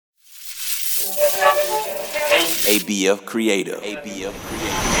ABF Creative. ABF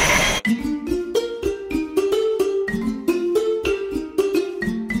Creative.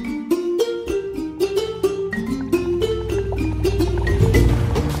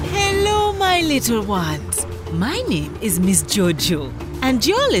 Hello, my little ones. My name is Miss Jojo, and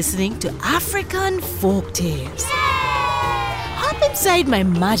you're listening to African Folk Tales. Hop inside my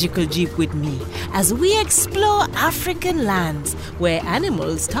magical jeep with me as we explore African lands where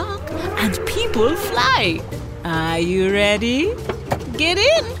animals talk and people fly. Are you ready? Get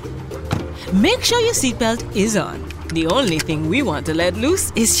in! Make sure your seatbelt is on. The only thing we want to let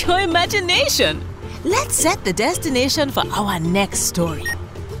loose is your imagination. Let's set the destination for our next story.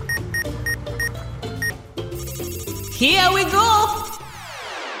 Here we go!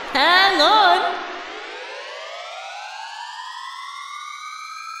 Hang on!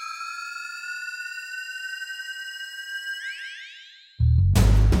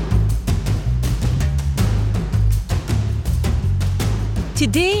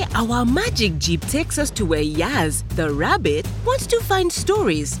 Today, our magic jeep takes us to where Yaz, the rabbit, wants to find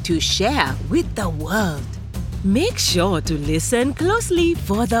stories to share with the world. Make sure to listen closely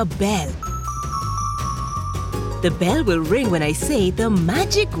for the bell. The bell will ring when I say the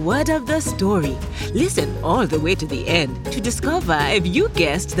magic word of the story. Listen all the way to the end to discover if you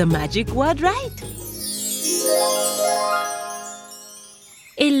guessed the magic word right.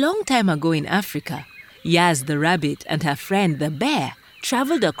 A long time ago in Africa, Yaz the rabbit and her friend the bear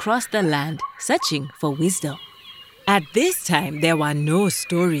traveled across the land searching for wisdom. At this time, there were no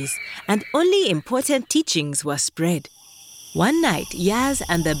stories and only important teachings were spread. One night, Yaz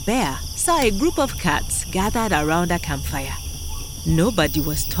and the bear saw a group of cats gathered around a campfire. Nobody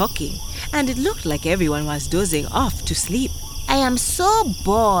was talking, and it looked like everyone was dozing off to sleep. I am so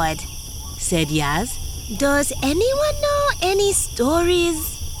bored, said Yaz. Does anyone know any stories?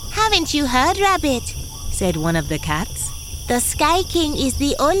 Haven't you heard, Rabbit? Said one of the cats. The Sky King is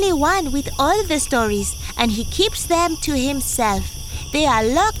the only one with all the stories, and he keeps them to himself. They are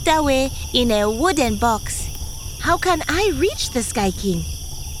locked away in a wooden box. How can I reach the Sky King?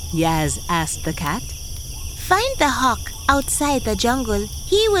 Yaz asked the cat. Find the hawk outside the jungle.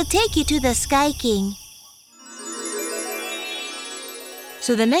 He will take you to the Sky King.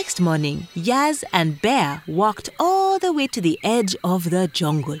 So the next morning, Yaz and Bear walked all the way to the edge of the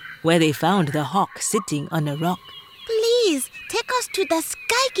jungle, where they found the hawk sitting on a rock. Please, take us to the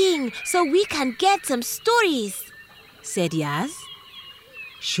Sky King so we can get some stories, said Yaz.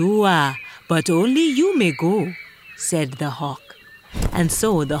 Sure, but only you may go, said the hawk. And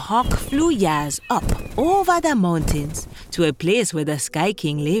so the hawk flew Yaz up over the mountains to a place where the Sky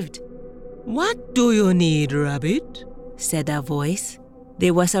King lived. What do you need, Rabbit? Said a voice.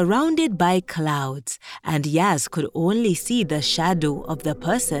 They were surrounded by clouds, and Yaz could only see the shadow of the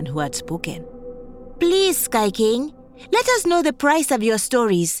person who had spoken. Please, Sky King, let us know the price of your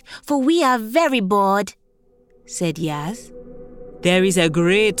stories, for we are very bored, said Yaz. There is a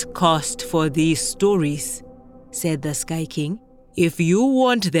great cost for these stories, said the Sky King. If you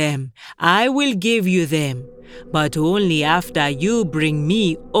want them, I will give you them, but only after you bring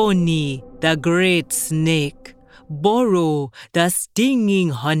me Oni, the great snake, Boro, the stinging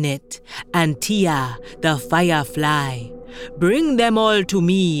hornet, and Tia, the firefly. Bring them all to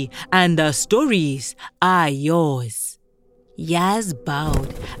me, and the stories are yours. Yaz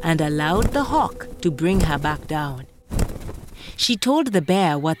bowed and allowed the hawk to bring her back down. She told the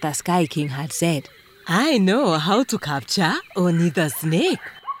bear what the Sky King had said. I know how to capture Oni the snake,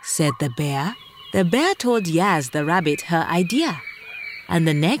 said the bear. The bear told Yaz the rabbit her idea. And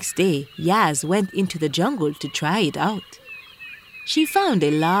the next day, Yaz went into the jungle to try it out. She found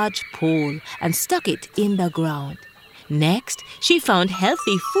a large pole and stuck it in the ground. Next, she found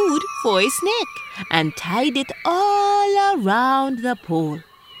healthy food for a snake and tied it all around the pole.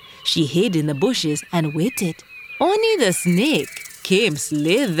 She hid in the bushes and waited. Oni the snake came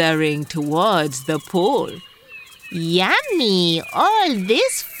slithering towards the pole. Yummy! All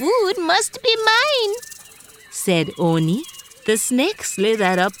this food must be mine, said Oni. The snake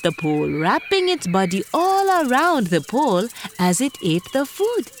slithered up the pole, wrapping its body all around the pole as it ate the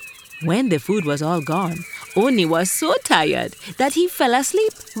food. When the food was all gone, Oni was so tired that he fell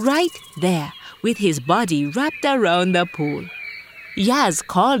asleep right there with his body wrapped around the pole. Yaz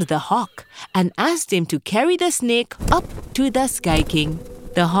called the hawk and asked him to carry the snake up to the Sky King.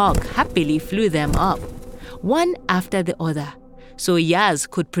 The hawk happily flew them up, one after the other, so Yaz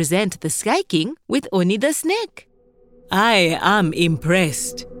could present the Sky King with Oni the snake. I am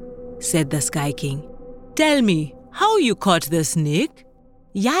impressed, said the Sky King. Tell me, how you caught the snake?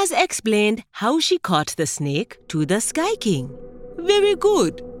 Yaz explained how she caught the snake to the Sky King. Very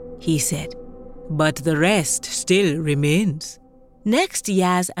good, he said. but the rest still remains. Next,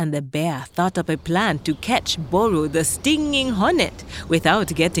 Yaz and the bear thought up a plan to catch Boro the stinging hornet without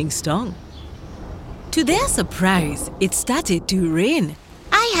getting stung. To their surprise, it started to rain.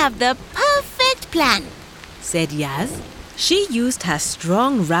 I have the perfect plan, said Yaz. She used her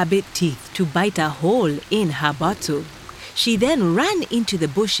strong rabbit teeth to bite a hole in her bottle. She then ran into the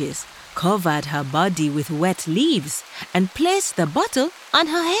bushes, covered her body with wet leaves, and placed the bottle on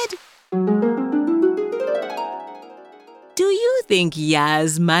her head. Do you think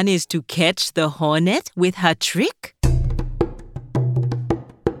Yaz managed to catch the hornet with her trick?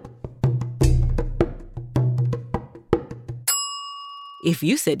 If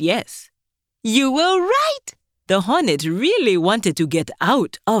you said yes, you were right. The hornet really wanted to get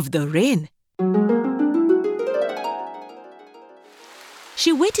out of the rain.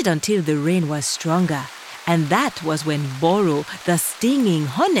 She waited until the rain was stronger, and that was when Boro, the stinging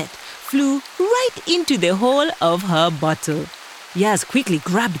hornet, flew right into the hole of her bottle. Yaz quickly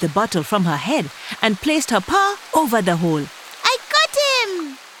grabbed the bottle from her head and placed her paw over the hole. I got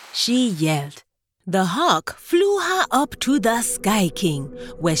him! She yelled. The hawk flew her up to the Sky King,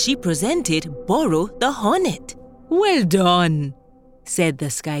 where she presented Boro the hornet. Well done, said the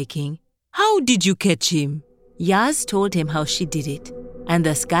Sky King. How did you catch him? Yaz told him how she did it, and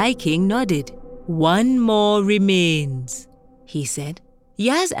the Sky King nodded. One more remains, he said.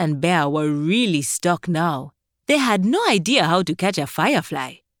 Yaz and Bear were really stuck now. They had no idea how to catch a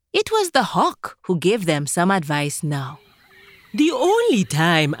firefly. It was the hawk who gave them some advice now. The only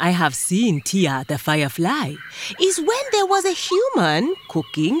time I have seen Tia the firefly is when there was a human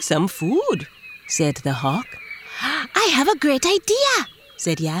cooking some food, said the hawk. I have a great idea,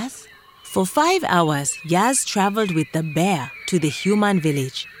 said Yaz. For 5 hours, Yaz traveled with the bear to the human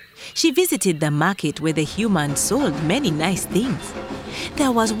village. She visited the market where the humans sold many nice things.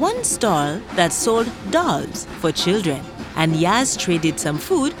 There was one stall that sold dolls for children, and Yaz traded some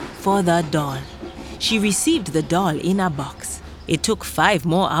food for the doll. She received the doll in a box. It took 5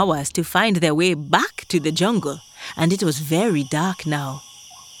 more hours to find their way back to the jungle, and it was very dark now.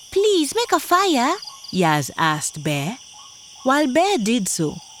 Please make a fire, Yaz asked Bear. While Bear did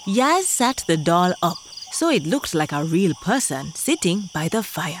so, Yaz sat the doll up so it looked like a real person sitting by the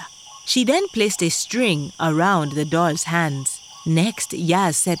fire. She then placed a string around the doll's hands. Next,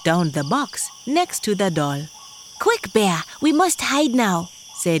 Yaz set down the box next to the doll. Quick, Bear, we must hide now,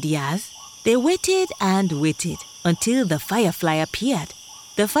 said Yaz. They waited and waited until the firefly appeared.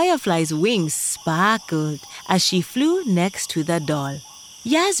 The firefly's wings sparkled as she flew next to the doll.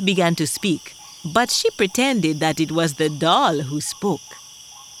 Yaz began to speak, but she pretended that it was the doll who spoke.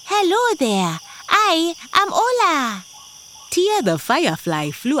 Hello there, I am Ola. Tia the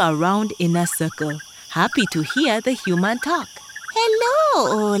firefly flew around in a circle, happy to hear the human talk.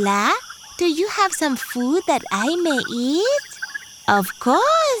 Hello, Ola. Do you have some food that I may eat? Of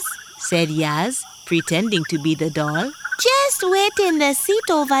course, said Yaz, pretending to be the doll. Just wait in the seat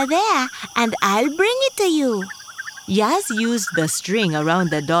over there and I'll bring it to you. Yaz used the string around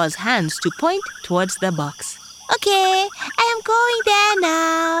the doll's hands to point towards the box. Okay, I am going there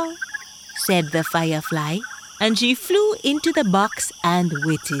now, said the firefly, and she flew into the box and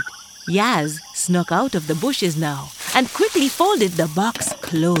waited. Yaz snuck out of the bushes now and quickly folded the box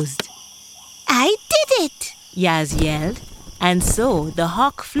closed. I did it, Yaz yelled. And so the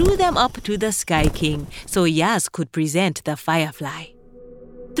hawk flew them up to the Sky King so Yaz could present the firefly.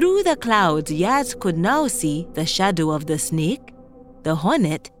 Through the clouds, Yaz could now see the shadow of the snake, the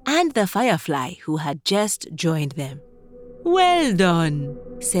hornet, and the firefly who had just joined them. Well done,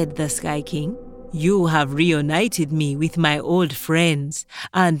 said the Sky King. You have reunited me with my old friends,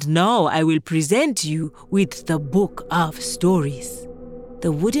 and now I will present you with the Book of Stories.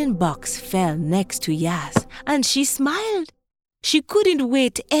 The wooden box fell next to Yaz, and she smiled. She couldn't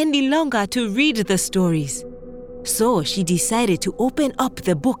wait any longer to read the stories. So she decided to open up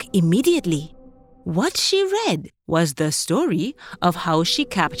the book immediately. What she read was the story of how she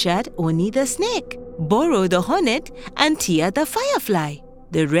captured Oni the snake, Boro the hornet, and Tia the firefly.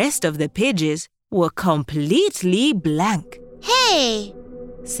 The rest of the pages were completely blank. Hey,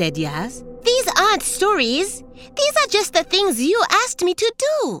 said Yaz. These aren't stories. These are just the things you asked me to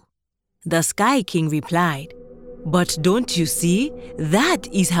do. The Sky King replied, But don't you see? That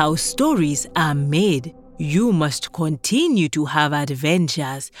is how stories are made. You must continue to have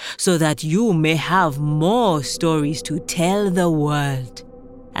adventures so that you may have more stories to tell the world.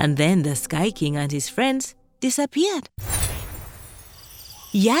 And then the Sky King and his friends disappeared.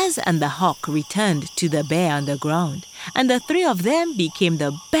 Yaz and the hawk returned to the bear on the ground, and the 3 of them became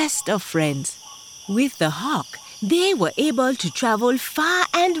the best of friends. With the hawk, They were able to travel far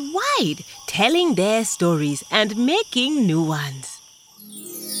and wide, telling their stories and making new ones.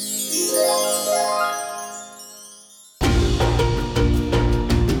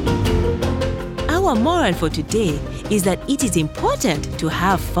 Our moral for today is that it is important to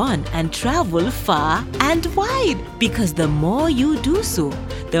have fun and travel far and wide, because the more you do so,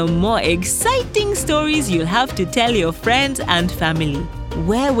 the more exciting stories you'll have to tell your friends and family.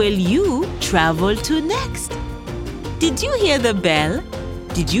 Where will you travel to next? Did you hear the bell?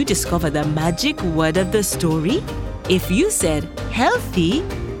 Did you discover the magic word of the story? If you said healthy,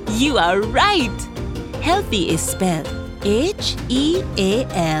 you are right. Healthy is spelled H-E-A-L-T-H-Y.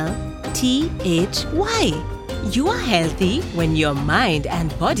 You are healthy when your mind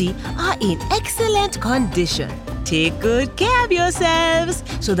and body are in excellent condition. Take good care of yourselves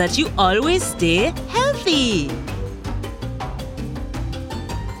so that you always stay healthy.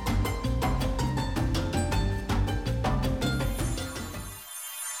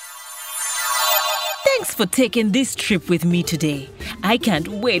 Thanks for taking this trip with me today. I can't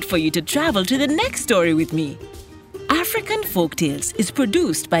wait for you to travel to the next story with me. African Folktales is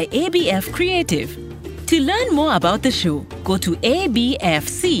produced by ABF Creative. To learn more about the show, go to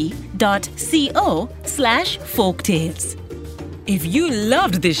abfc.co/folktales. If you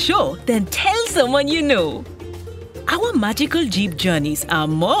loved this show, then tell someone you know. Our magical Jeep journeys are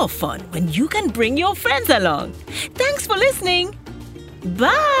more fun when you can bring your friends along. Thanks for listening.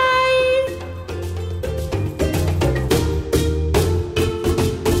 Bye!